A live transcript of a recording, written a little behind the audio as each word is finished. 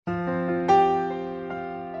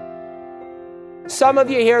Some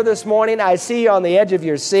of you here this morning, I see you on the edge of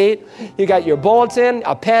your seat. You got your bulletin,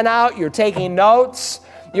 a pen out, you're taking notes.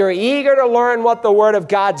 You're eager to learn what the Word of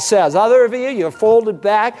God says. Other of you, you're folded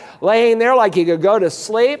back, laying there like you could go to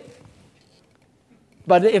sleep.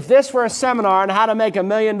 But if this were a seminar on how to make $1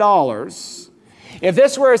 million, if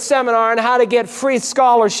this were a seminar on how to get free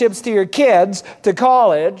scholarships to your kids to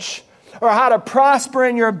college, or how to prosper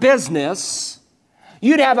in your business,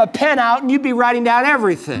 you'd have a pen out and you'd be writing down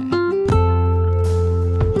everything.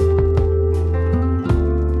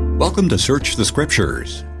 Welcome to Search the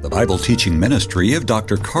Scriptures, the Bible teaching ministry of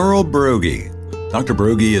Dr. Carl Broggi. Dr.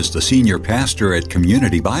 Broggi is the senior pastor at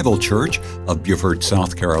Community Bible Church of Beaufort,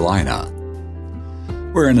 South Carolina.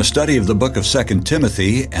 We're in a study of the book of 2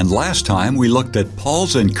 Timothy, and last time we looked at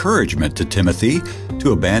Paul's encouragement to Timothy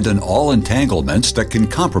to abandon all entanglements that can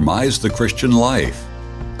compromise the Christian life.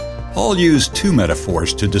 Paul used two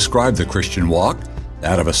metaphors to describe the Christian walk,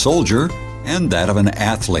 that of a soldier and that of an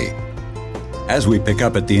athlete. As we pick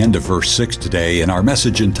up at the end of verse 6 today in our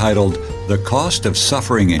message entitled, The Cost of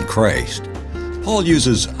Suffering in Christ, Paul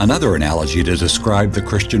uses another analogy to describe the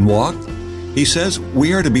Christian walk. He says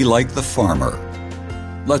we are to be like the farmer.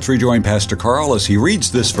 Let's rejoin Pastor Carl as he reads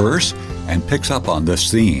this verse and picks up on this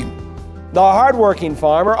theme. The hardworking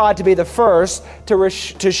farmer ought to be the first to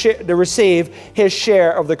receive his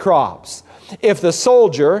share of the crops. If the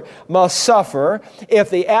soldier must suffer, if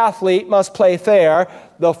the athlete must play fair,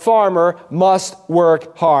 the farmer must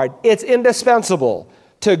work hard. It's indispensable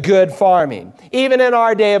to good farming. Even in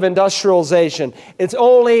our day of industrialization, it's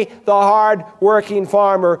only the hard-working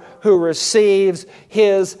farmer who receives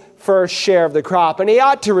his first share of the crop, and he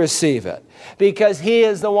ought to receive it because he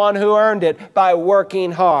is the one who earned it by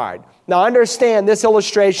working hard. Now understand, this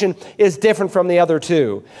illustration is different from the other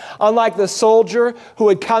two. Unlike the soldier who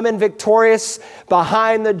would come in victorious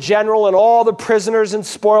behind the general and all the prisoners and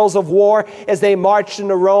spoils of war as they marched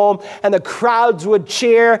into Rome, and the crowds would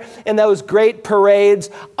cheer in those great parades,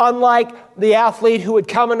 unlike the athlete who would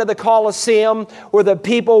come into the Colosseum where the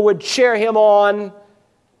people would cheer him on,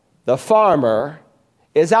 the farmer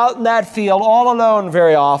is out in that field all alone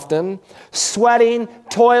very often, sweating,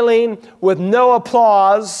 toiling, with no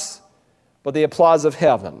applause but the applause of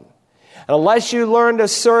heaven. And unless you learn to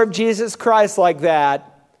serve Jesus Christ like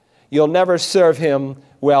that, you'll never serve him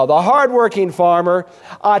well. The hardworking farmer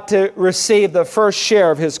ought to receive the first share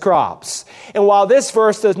of his crops. And while this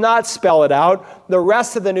verse does not spell it out, the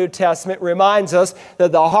rest of the New Testament reminds us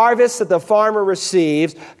that the harvest that the farmer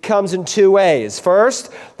receives comes in two ways.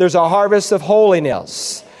 First, there's a harvest of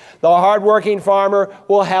holiness. The hardworking farmer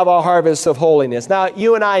will have a harvest of holiness. Now,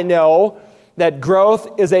 you and I know that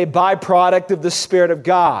growth is a byproduct of the Spirit of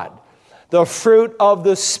God, the fruit of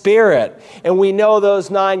the Spirit. And we know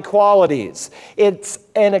those 9 qualities. It's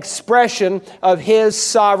an expression of His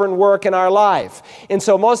sovereign work in our life. And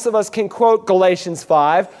so most of us can quote Galatians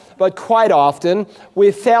 5, but quite often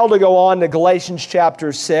we fail to go on to Galatians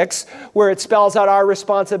chapter 6, where it spells out our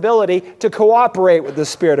responsibility to cooperate with the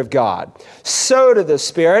Spirit of God. Sow to the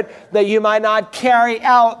Spirit that you might not carry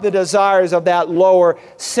out the desires of that lower,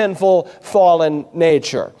 sinful, fallen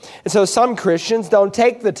nature. And so some Christians don't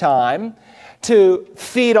take the time to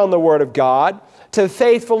feed on the Word of God, to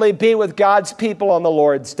faithfully be with God's people on the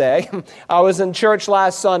Lord's Day. I was in church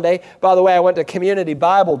last Sunday. By the way, I went to Community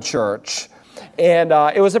Bible Church, and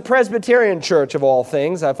it was a Presbyterian church of all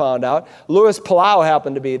things, I found out. Louis Palau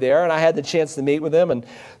happened to be there, and I had the chance to meet with him and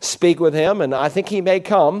speak with him, and I think he may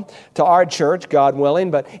come to our church, God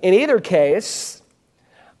willing. But in either case,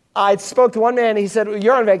 I spoke to one man, he said,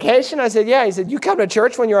 "You're on vacation?" I said, "Yeah." He said, "You come to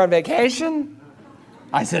church when you're on vacation?"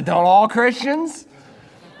 I said, "Don't all Christians?"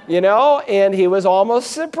 And he was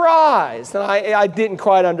almost surprised. And I didn't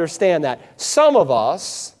quite understand that. Some of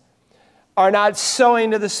us are not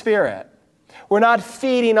sowing to the Spirit. We're not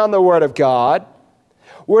feeding on the Word of God.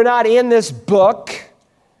 We're not in this book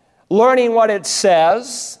learning what it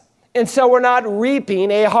says. And so we're not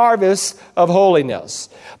reaping a harvest of holiness.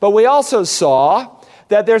 But we also saw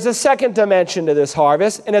that there's a second dimension to this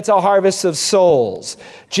harvest, and it's a harvest of souls.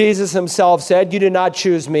 Jesus himself said, "You did not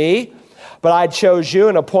choose me, but I chose you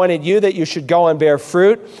and appointed you that you should go and bear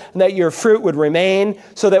fruit, and that your fruit would remain,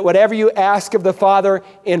 so that whatever you ask of the Father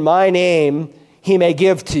in my name, he may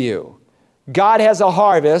give to you." God has a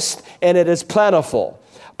harvest, and it is plentiful.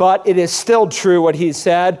 But it is still true what he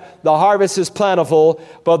said, the harvest is plentiful,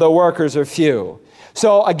 but the workers are few.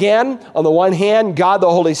 So again, on the one hand, God the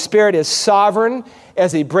Holy Spirit is sovereign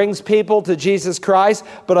as He brings people to Jesus Christ.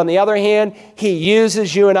 But on the other hand, He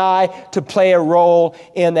uses you and I to play a role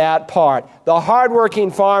in that part. The hardworking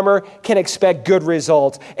farmer can expect good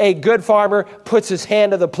results. A good farmer puts his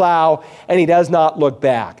hand to the plow and he does not look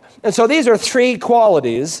back. And so these are three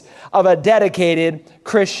qualities of a dedicated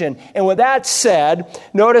Christian. And with that said,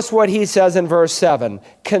 notice what he says in verse 7.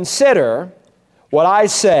 Consider what I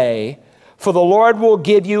say, for the Lord will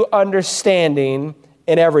give you understanding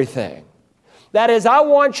in everything. That is, I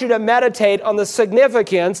want you to meditate on the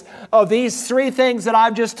significance of these three things that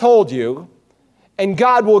I've just told you, and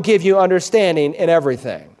God will give you understanding in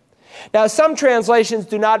everything. Now, some translations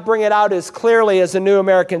do not bring it out as clearly as the New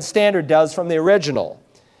American Standard does from the original.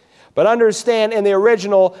 But understand, in the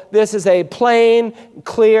original, this is a plain,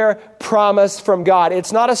 clear promise from God.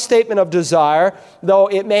 It's not a statement of desire, though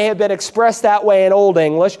it may have been expressed that way in Old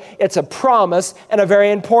English. It's a promise, and a very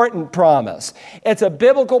important promise. It's a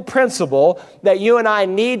biblical principle that you and I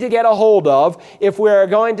need to get a hold of if we're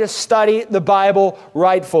going to study the Bible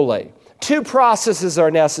rightfully. Two processes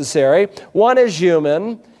are necessary. One is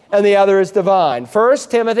human, and the other is divine.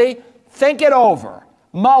 First, Timothy, think it over.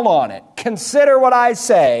 Mull on it. Consider what I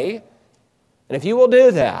say. And if you will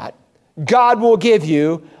do that, God will give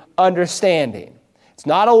you understanding. It's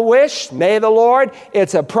not a wish, may the Lord.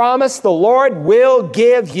 It's a promise. The Lord will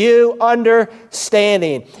give you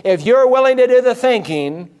understanding. If you're willing to do the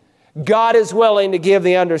thinking, God is willing to give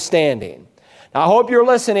the understanding. Now, I hope you're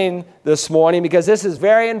listening this morning, because this is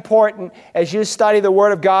very important as you study the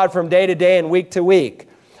Word of God from day to day and week to week.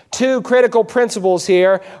 Two critical principles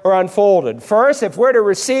here are unfolded. First, if we're to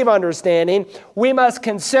receive understanding, we must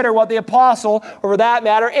consider what the apostle, or for that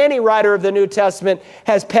matter, any writer of the New Testament,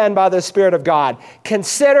 has penned by the Spirit of God.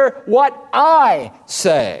 Consider what I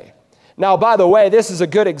say. Now, by the way, this is a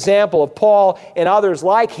good example of Paul and others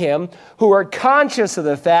like him who are conscious of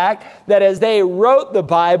the fact that as they wrote the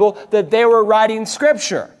Bible, that they were writing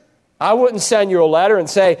Scripture. I wouldn't send you a letter and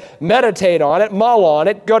say, meditate on it, mull on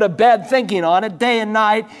it, go to bed thinking on it day and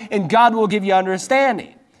night, and God will give you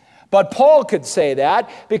understanding. But Paul could say that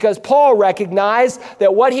because Paul recognized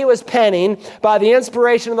that what he was penning by the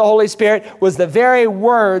inspiration of the Holy Spirit was the very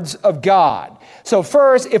words of God. So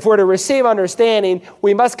first, if we're to receive understanding,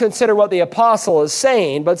 we must consider what the apostle is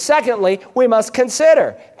saying. But secondly, we must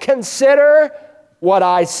consider what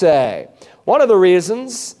I say. One of the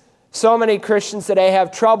reasons so many Christians today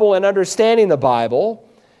have trouble in understanding the Bible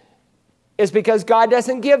is because God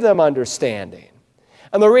doesn't give them understanding.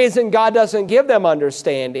 And the reason God doesn't give them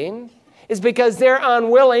understanding is because they're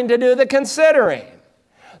unwilling to do the considering.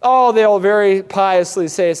 Oh, they'll very piously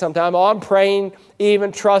say sometimes, oh, I'm praying,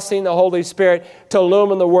 even trusting the Holy Spirit to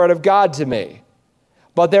illumine the Word of God to me.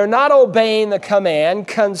 But they're not obeying the command,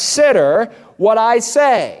 consider what I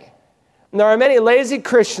say. And there are many lazy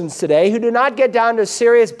Christians today who do not get down to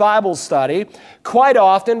serious Bible study quite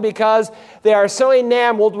often because they are so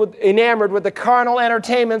enamored with the carnal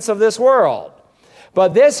entertainments of this world.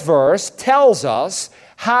 But this verse tells us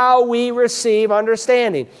how we receive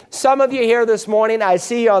understanding. Some of you here this morning, I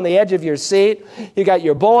see you on the edge of your seat. You got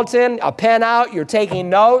your bulletin, a pen out, you're taking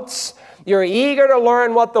notes. You're eager to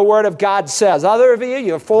learn what the Word of God says. Other of you,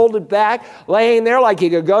 you're folded back, laying there like you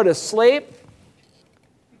could go to sleep.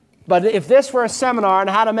 But if this were a seminar on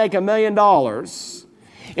how to make $1 million,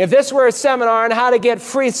 if this were a seminar on how to get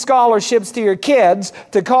free scholarships to your kids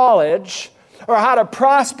to college, or how to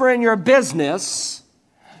prosper in your business,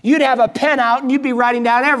 you'd have a pen out and you'd be writing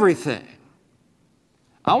down everything.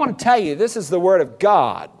 I want to tell you, this is the Word of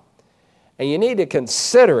God, and you need to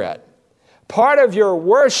consider it. Part of your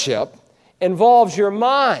worship involves your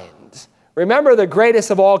mind. Remember the greatest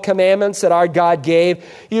of all commandments that our God gave.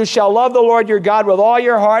 You shall love the Lord your God with all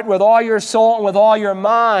your heart, with all your soul, and with all your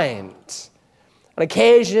mind. On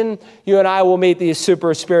occasion, you and I will meet these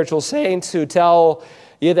super spiritual saints who tell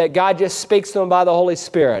you that God just speaks to them by the Holy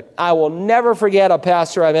Spirit. I will never forget a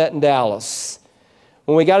pastor I met in Dallas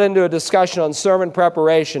when we got into a discussion on sermon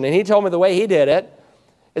preparation, and he told me the way he did it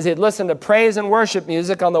is he'd listen to praise and worship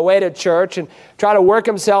music on the way to church and try to work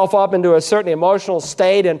himself up into a certain emotional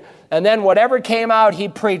state, and then whatever came out, he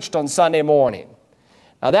preached on Sunday morning.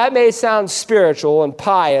 Now, that may sound spiritual and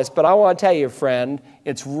pious, but I want to tell you, friend,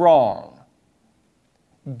 it's wrong.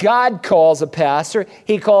 God calls a pastor,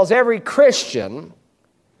 he calls every Christian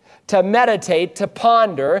to meditate, to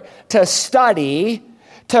ponder, to study,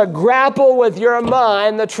 to grapple with your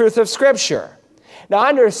mind the truth of Scripture. Now,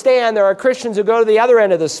 understand there are Christians who go to the other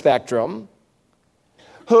end of the spectrum,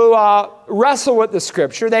 who wrestle with the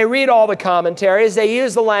Scripture. They read all the commentaries. They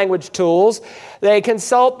use the language tools. They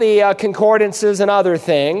consult the concordances and other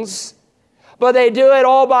things. but they do it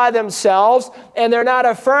all by themselves, and they're not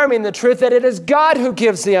affirming the truth that it is God who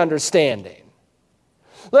gives the understanding.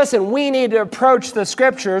 Listen, we need to approach the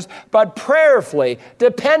Scriptures, but prayerfully,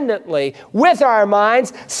 dependently, with our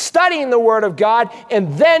minds, studying the Word of God,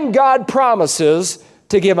 and then God promises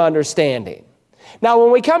to give understanding. Now,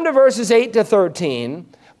 when we come to verses 8 to 13,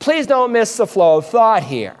 please don't miss the flow of thought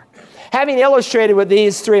here. Having illustrated with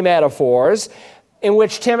these three metaphors, in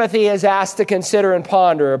which Timothy is asked to consider and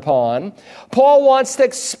ponder upon, Paul wants to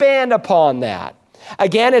expand upon that.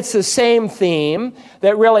 Again, it's the same theme,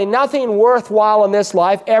 that really nothing worthwhile in this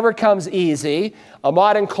life ever comes easy. A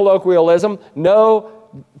modern colloquialism, no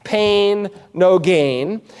pain, no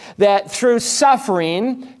gain. That through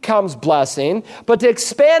suffering comes blessing. But to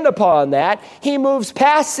expand upon that, he moves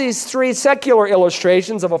past these three secular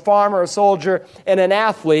illustrations of a farmer, a soldier, and an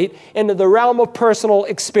athlete into the realm of personal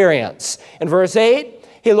experience. In verse 8,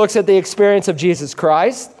 he looks at the experience of Jesus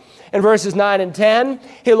Christ. In verses 9 and 10,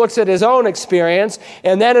 he looks at his own experience.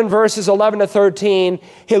 And then in verses 11 to 13,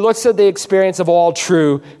 he looks at the experience of all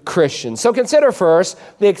true Christians. So consider first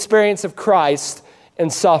the experience of Christ in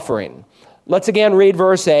suffering. Let's again read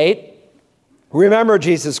verse 8. Remember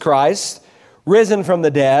Jesus Christ, risen from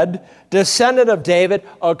the dead, descendant of David,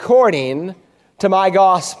 according to my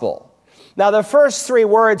gospel. Now, the first three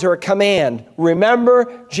words are a command.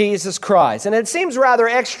 Remember Jesus Christ. And it seems rather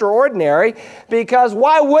extraordinary because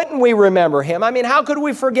why wouldn't we remember him? I mean, how could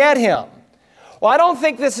we forget him? Well, I don't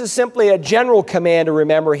think this is simply a general command to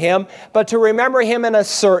remember him, but to remember him in a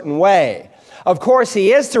certain way. Of course,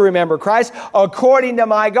 he is to remember Christ according to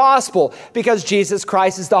my gospel, because Jesus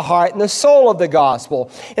Christ is the heart and the soul of the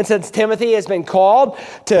gospel. And since Timothy has been called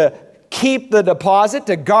to keep the deposit,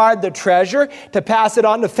 to guard the treasure, to pass it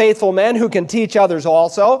on to faithful men who can teach others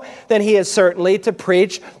also, then he is certainly to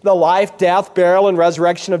preach the life, death, burial, and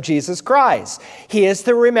resurrection of Jesus Christ. He is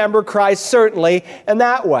to remember Christ certainly in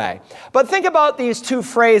that way. But think about these two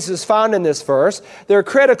phrases found in this verse. They're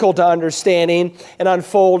critical to understanding and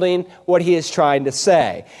unfolding what he is trying to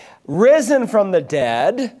say. Risen from the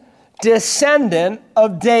dead, descendant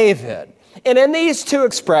of David. And in these two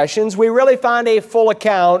expressions, we really find a full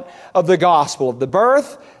account of the gospel, of the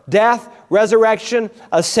birth, death, resurrection,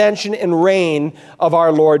 ascension, and reign of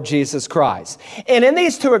our Lord Jesus Christ. And in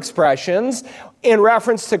these two expressions, in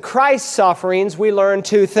reference to Christ's sufferings, we learn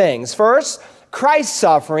two things. First, Christ's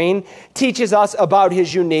suffering teaches us about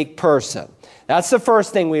his unique person. That's the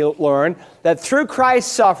first thing we learn, that through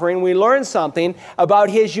Christ's suffering, we learn something about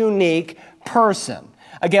his unique person.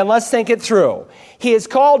 Again, let's think it through. He is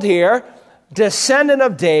called here descendant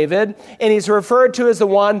of David, and he's referred to as the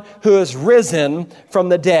one who is risen from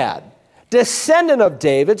the dead. Descendant of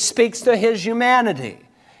David speaks to his humanity.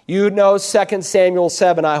 You know 2 Samuel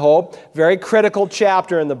 7, I hope. Very critical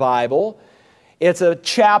chapter in the Bible. It's a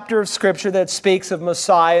chapter of Scripture that speaks of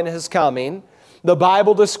Messiah and his coming. The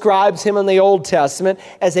Bible describes him in the Old Testament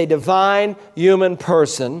as a divine human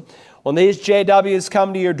person. When these JWs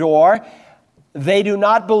come to your door, they do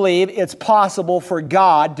not believe it's possible for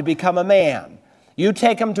God to become a man. You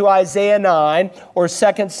take them to Isaiah 9 or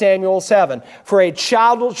 2 Samuel 7. For a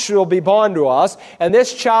child shall be born to us, and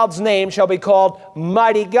this child's name shall be called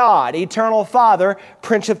Mighty God, Eternal Father,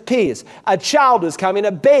 Prince of Peace. A child is coming,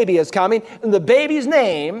 a baby is coming, and the baby's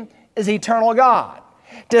name is Eternal God.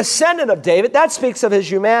 Descendant of David, that speaks of his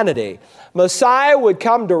humanity. Messiah would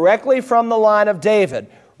come directly from the line of David.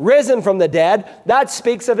 Risen from the dead, that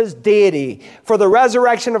speaks of his deity. For the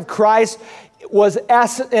resurrection of Christ was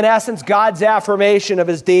in essence God's affirmation of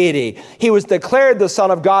his deity. He was declared the Son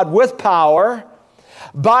of God with power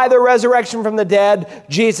by the resurrection from the dead,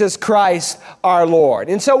 Jesus Christ our Lord.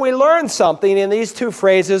 And so we learn something in these two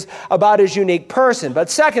phrases about his unique person. But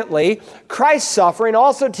secondly, Christ's suffering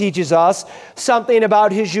also teaches us something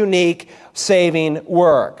about his unique saving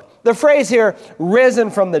work. The phrase here,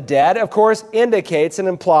 risen from the dead, of course, indicates and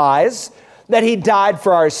implies that he died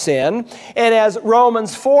for our sin. And as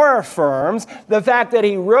Romans 4 affirms, the fact that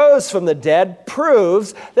he rose from the dead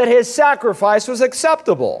proves that his sacrifice was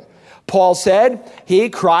acceptable. Paul said, he,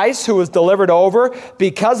 Christ, who was delivered over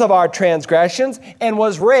because of our transgressions and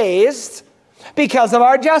was raised because of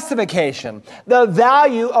our justification. The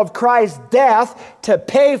value of Christ's death to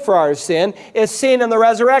pay for our sin is seen in the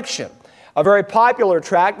resurrection. A very popular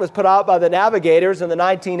tract was put out by the Navigators in the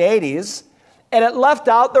 1980s, and it left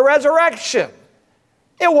out the resurrection.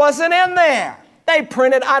 It wasn't in there. They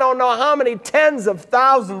printed I don't know how many tens of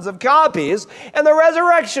thousands of copies, and the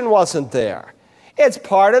resurrection wasn't there. It's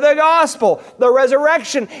part of the gospel. The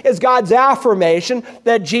resurrection is God's affirmation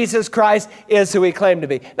that Jesus Christ is who he claimed to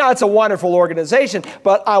be. Now, it's a wonderful organization,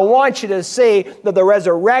 but I want you to see that the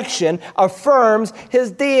resurrection affirms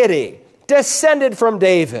his deity. descended from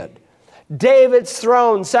David. David's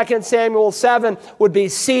throne, 2 Samuel 7, would be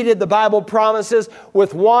seated, the Bible promises,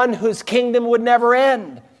 with one whose kingdom would never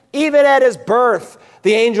end. Even at his birth,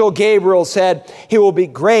 the angel Gabriel said, he will be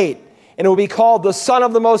great, and will be called the Son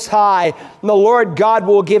of the Most High, and the Lord God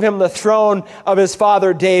will give him the throne of his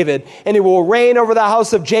father David, and he will reign over the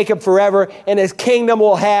house of Jacob forever, and his kingdom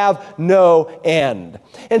will have no end.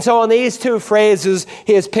 And so in these two phrases,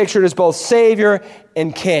 he is pictured as both Savior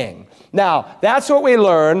and King. Now, that's what we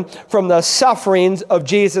learn from the sufferings of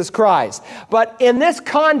Jesus Christ. But in this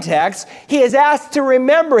context, he is asked to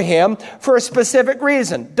remember him for a specific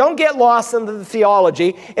reason. Don't get lost in the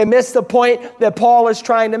theology and miss the point that Paul is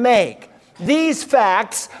trying to make. These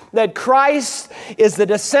facts, that Christ is the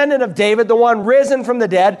descendant of David, the one risen from the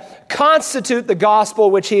dead, constitute the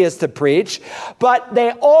gospel which he is to preach, but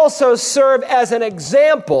they also serve as an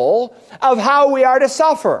example of how we are to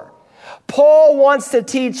suffer. Paul wants to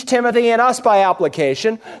teach Timothy and us by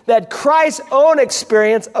application that Christ's own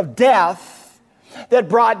experience of death that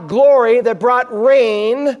brought glory, that brought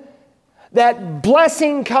reign, that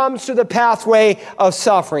blessing comes through the pathway of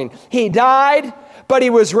suffering. He died, but he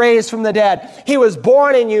was raised from the dead. He was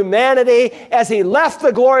born in humanity as he left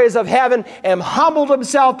the glories of heaven and humbled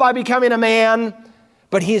himself by becoming a man.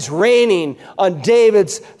 But he's reigning on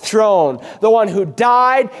David's throne. The one who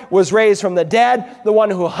died was raised from the dead. The one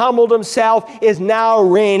who humbled himself is now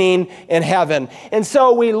reigning in heaven. And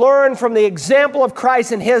so we learn from the example of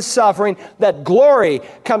Christ and his suffering that glory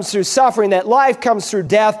comes through suffering, that life comes through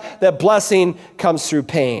death, that blessing comes through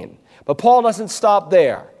pain. But Paul doesn't stop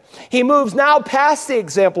there. He moves now past the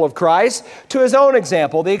example of Christ to his own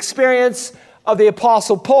example, the experience of the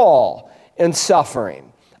Apostle Paul in suffering.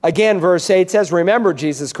 Again, verse 8 says, remember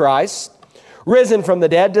Jesus Christ, risen from the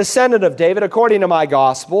dead, descendant of David, according to my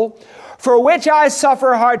gospel, for which I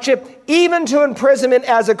suffer hardship, even to imprisonment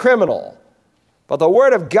as a criminal. But the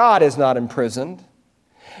word of God is not imprisoned.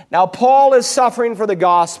 Now, Paul is suffering for the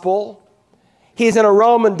gospel. He's in a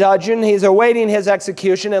Roman dungeon. He's awaiting his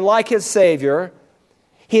execution, and like his Savior,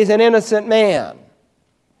 he's an innocent man.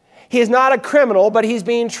 He's not a criminal, but he's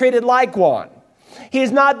being treated like one.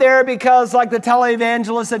 He's not there because, like the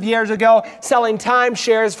televangelists of years ago, selling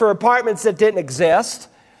timeshares for apartments that didn't exist.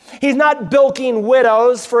 He's not bilking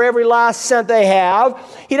widows for every last cent they have.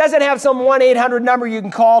 He doesn't have some 1-800 number you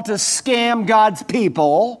can call to scam God's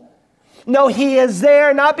people. No, he is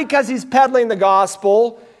there not because he's peddling the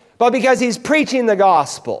gospel, but because he's preaching the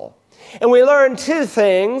gospel. And we learn two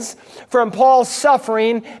things from Paul's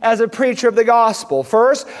suffering as a preacher of the gospel.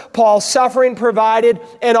 First, Paul's suffering provided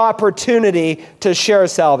an opportunity to share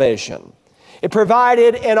salvation. It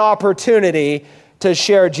provided an opportunity to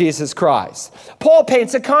share Jesus Christ. Paul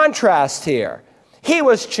paints a contrast here. He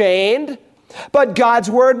was chained, but God's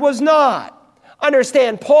word was not.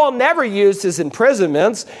 Understand, Paul never used his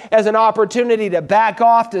imprisonments as an opportunity to back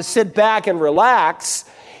off, to sit back and relax.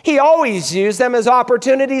 He always used them as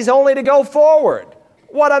opportunities only to go forward.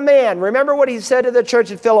 What a man. Remember what he said to the church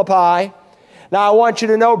at Philippi? Now I want you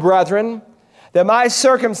to know, brethren, that my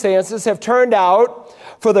circumstances have turned out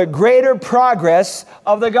for the greater progress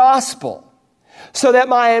of the gospel, so that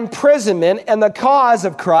my imprisonment and the cause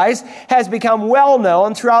of Christ has become well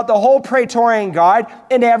known throughout the whole Praetorian Guard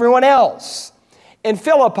and to everyone else. In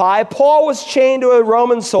Philippi, Paul was chained to a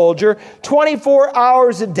Roman soldier 24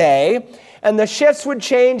 hours a day, and the shifts would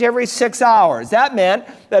change every 6 hours. That meant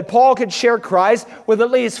that Paul could share Christ with at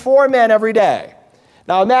least 4 men every day.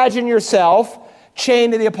 Now imagine yourself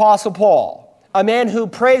chained to the Apostle Paul, a man who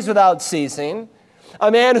prays without ceasing, a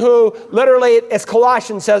man who literally, as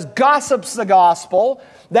Colossians says, gossips the gospel.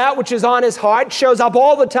 That which is on his heart shows up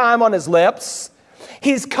all the time on his lips.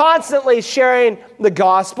 He's constantly sharing the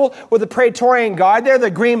gospel with the Praetorian Guard. They're the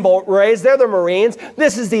Green Berets. They're the Marines.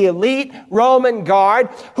 This is the elite Roman Guard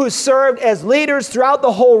who served as leaders throughout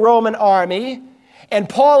the whole Roman army. And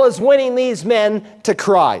Paul is winning these men to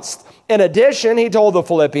Christ. In addition, he told the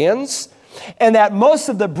Philippians, and that most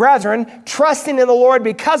of the brethren, trusting in the Lord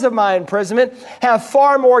because of my imprisonment, have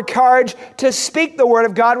far more courage to speak the word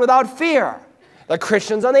of God without fear. The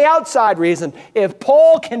Christians on the outside reason, if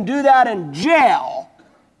Paul can do that in jail,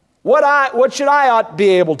 what should I ought to be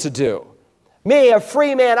able to do? Me, a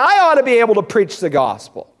free man, I ought to be able to preach the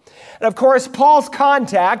gospel. And of course, Paul's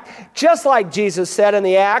contact, just like Jesus said in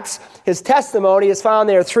the Acts, his testimony is found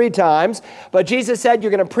there 3 times. But Jesus said,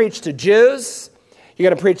 you're going to preach to Jews, you're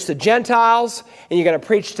going to preach to Gentiles, and you're going to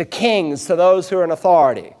preach to kings, to those who are in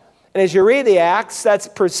authority. And as you read the Acts, that's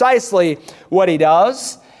precisely what he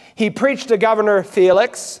does. He preached to Governor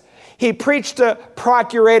Felix. He preached to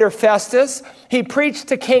Procurator Festus. He preached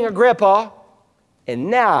to King Agrippa. And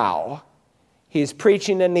now He's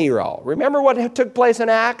preaching to Nero. Remember what took place in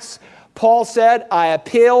Acts? Paul said, I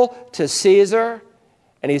appeal to Caesar.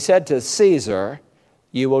 And he said, to Caesar,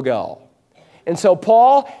 you will go. And so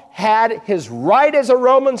Paul had his right as a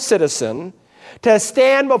Roman citizen to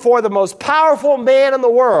stand before the most powerful man in the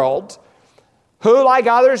world, who, like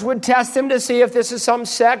others, would test him to see if this is some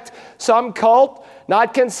sect, some cult,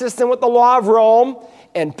 not consistent with the law of Rome.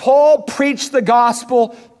 And Paul preached the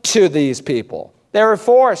gospel to these people. They were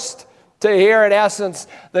forced to hear, in essence,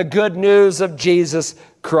 the good news of Jesus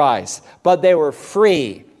Christ. But they were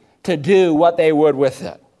free to do what they would with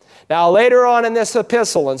it. Now, later on in this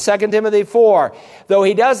epistle, in 2 Timothy 4, though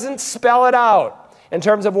he doesn't spell it out in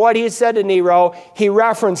terms of what he said to Nero, he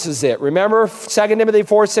references it. Remember 2 Timothy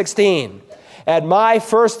 4:16. At my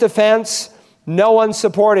first defense, no one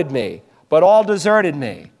supported me, but all deserted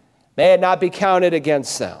me. May it not be counted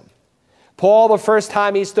against them. Paul, the first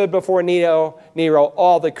time he stood before Nero,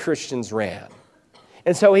 all the Christians ran.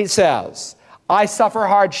 And so he says, I suffer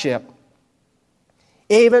hardship,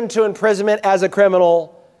 even to imprisonment as a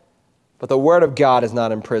criminal, but the word of God is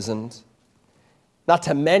not imprisoned. Not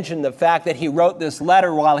to mention the fact that he wrote this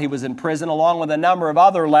letter while he was in prison, along with a number of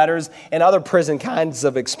other letters and other prison kinds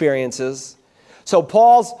of experiences. So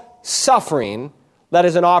Paul's suffering led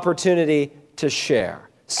as an opportunity to share.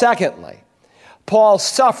 Secondly, Paul's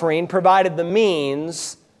suffering provided the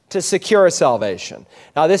means to secure salvation.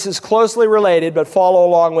 Now, this is closely related, but follow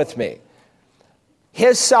along with me.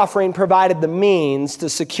 His suffering provided the means to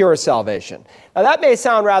secure salvation. Now, that may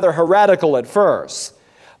sound rather heretical at first,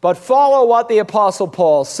 but follow what the Apostle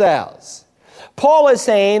Paul says. Paul is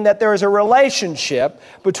saying that there is a relationship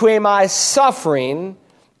between my suffering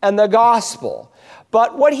and the gospel.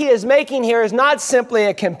 But what he is making here is not simply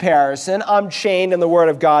a comparison. I'm chained and the word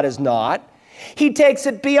of God is not. He takes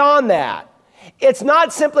it beyond that. It's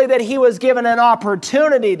not simply that he was given an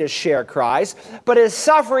opportunity to share Christ, but his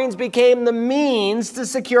sufferings became the means to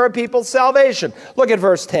secure people's salvation. Look at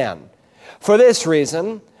verse 10. For this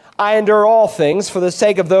reason, I endure all things for the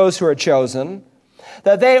sake of those who are chosen,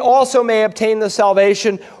 that they also may obtain the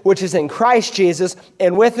salvation which is in Christ Jesus,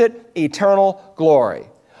 and with it eternal glory.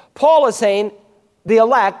 Paul is saying the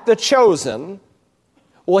elect, the chosen,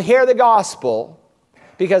 will hear the gospel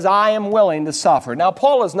because I am willing to suffer. Now,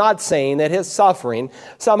 Paul is not saying that his suffering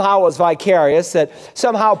somehow was vicarious, that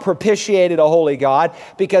somehow propitiated a holy God,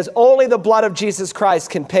 because only the blood of Jesus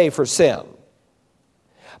Christ can pay for sin.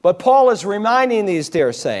 But Paul is reminding these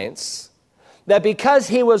dear saints that because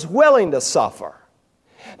he was willing to suffer,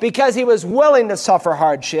 because he was willing to suffer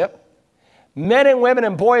hardship, men and women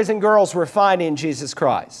and boys and girls were finding Jesus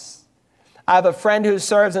Christ. I have a friend who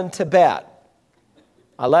serves in Tibet.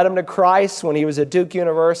 I led him to Christ when he was at Duke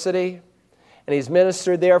University, and he's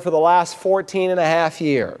ministered there for the last 14 and a half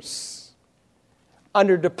years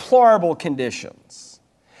under deplorable conditions.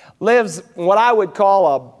 Lives in what I would call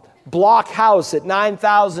a block house at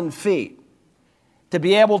 9,000 feet to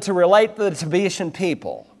be able to relate to the Tibetan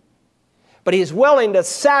people. But he's willing to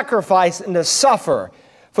sacrifice and to suffer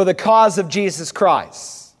for the cause of Jesus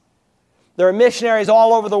Christ. There are missionaries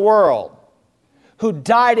all over the world who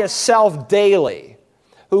die to self daily,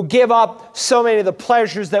 who give up so many of the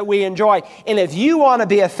pleasures that we enjoy. And if you want to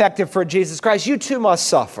be effective for Jesus Christ, you too must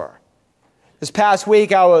suffer. This past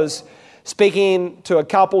week, I was speaking to a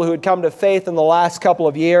couple who had come to faith in the last couple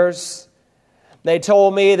of years. They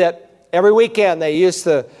told me that every weekend they used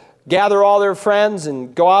to gather all their friends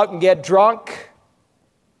and go out and get drunk.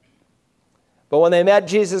 But when they met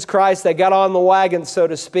Jesus Christ, they got on the wagon, so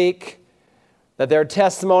to speak, that their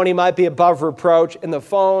testimony might be above reproach, and the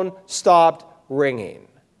phone stopped ringing.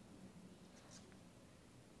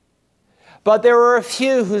 But there were a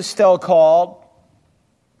few who still called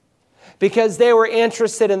because they were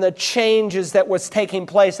interested in the changes that was taking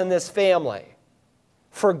place in this family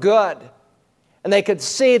for good. And they could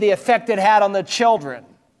see the effect it had on the children.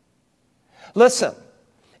 Listen,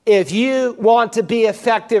 if you want to be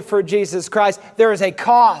effective for Jesus Christ, there is a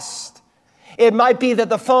cost. It might be that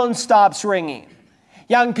the phone stops ringing.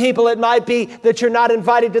 Young people, it might be that you're not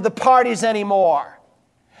invited to the parties anymore.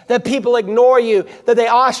 That people ignore you, that they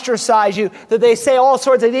ostracize you, that they say all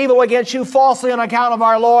sorts of evil against you falsely on account of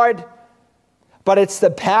our Lord. But it's the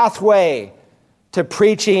pathway to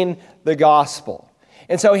preaching the gospel.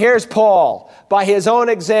 And so here's Paul. By his own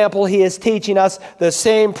example, he is teaching us the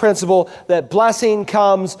same principle, that blessing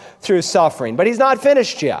comes through suffering. But he's not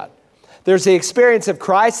finished yet. There's the experience of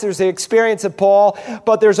Christ, there's the experience of Paul,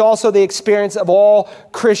 but there's also the experience of all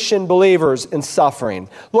Christian believers in suffering.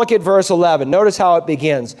 Look at verse 11. Notice how it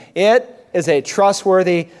begins. It is a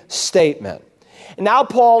trustworthy statement. And now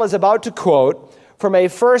Paul is about to quote from a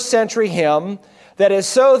first century hymn that is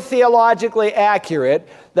so theologically accurate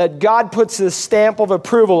that God puts His stamp of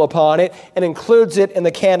approval upon it and includes it in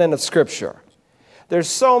the canon of Scripture. There's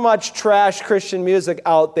so much trash Christian music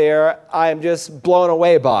out there, I am just blown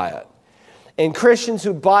away by it. And Christians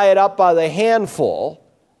who buy it up by the handful,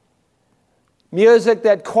 music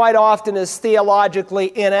that quite often is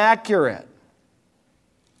theologically inaccurate.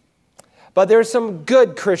 But there's some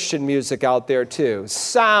good Christian music out there too,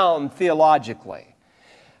 sound theologically.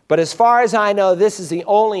 But as far as I know, this is the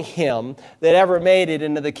only hymn that ever made it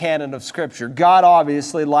into the canon of Scripture. God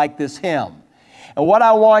obviously liked this hymn. And what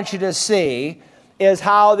I want you to see is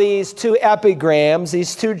how these two epigrams,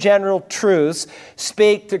 these two general truths,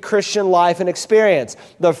 speak to Christian life and experience.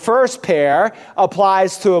 The first pair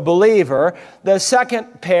applies to a believer. The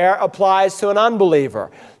second pair applies to an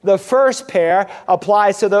unbeliever. The first pair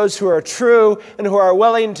applies to those who are true and who are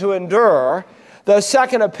willing to endure. The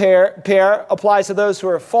second pair applies to those who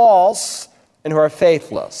are false and who are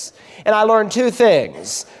faithless. And I learned two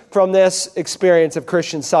things from this experience of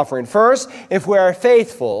Christian suffering. First, if we are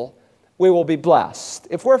faithful, we will be blessed.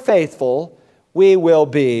 If we're faithful, we will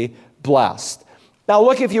be blessed. Now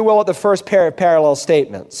look, if you will, at the first pair of parallel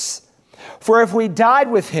statements. For if we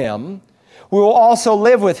died with Him, we will also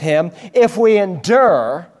live with Him. If we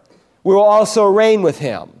endure, we will also reign with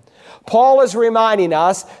Him. Paul is reminding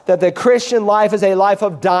us that the Christian life is a life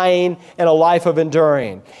of dying and a life of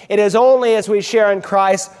enduring. It is only as we share in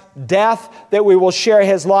Christ's death that we will share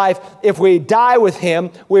His life. If we die with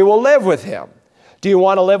Him, we will live with Him. Do you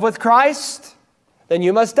want to live with Christ? Then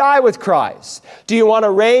you must die with Christ. Do you want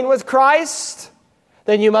to reign with Christ?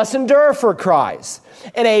 Then you must endure for Christ.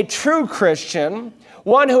 And a true Christian,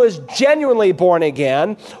 one who is genuinely born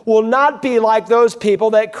again, will not be like those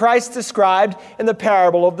people that Christ described in the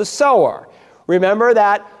parable of the sower. Remember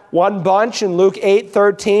that one bunch in Luke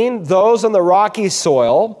 8:13? Those on the rocky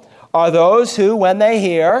soil are those who, when they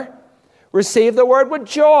hear, receive the word with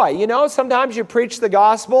joy. You know, sometimes you preach the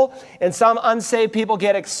gospel and some unsaved people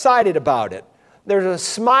get excited about it. There's a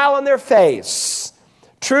smile on their face.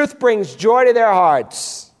 Truth brings joy to their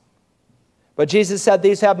hearts. But Jesus said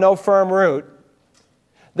these have no firm root.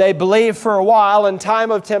 They believe for a while, in time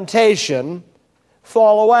of temptation,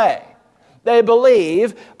 fall away. They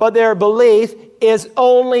believe, but their belief is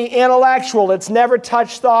only intellectual. It's never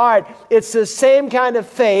touched the heart. It's the same kind of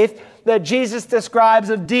faith that Jesus describes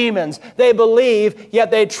of demons. They believe, yet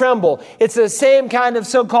they tremble. It's the same kind of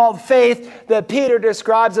so-called faith that Peter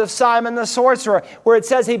describes of Simon the sorcerer, where it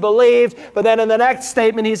says he believed, but then in the next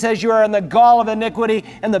statement he says you are in the gall of iniquity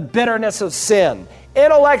and the bitterness of sin.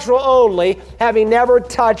 Intellectual only, having never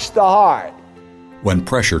touched the heart. When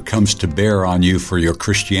pressure comes to bear on you for your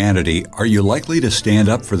Christianity, are you likely to stand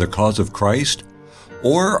up for the cause of Christ?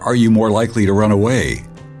 Or are you more likely to run away?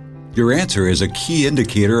 Your answer is a key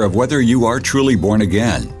indicator of whether you are truly born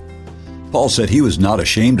again. Paul said he was not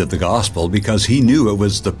ashamed of the gospel because he knew it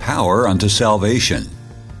was the power unto salvation.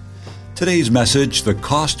 Today's message, The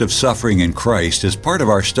Cost of Suffering in Christ, is part of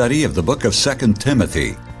our study of the book of 2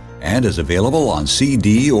 Timothy and is available on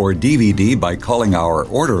CD or DVD by calling our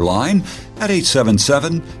order line at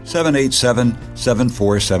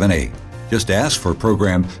 877-787-7478. Just ask for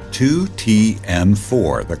program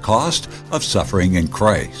 2TM4, The Cost of Suffering in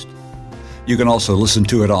Christ. You can also listen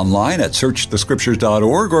to it online at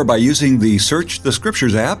searchthescriptures.org or by using the Search the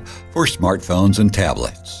Scriptures app for smartphones and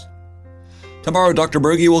tablets. Tomorrow, Dr.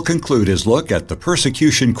 Broggi will conclude his look at the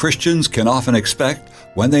persecution Christians can often expect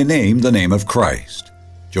when they name the name of Christ.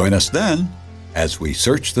 Join us then as we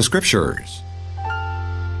search the Scriptures.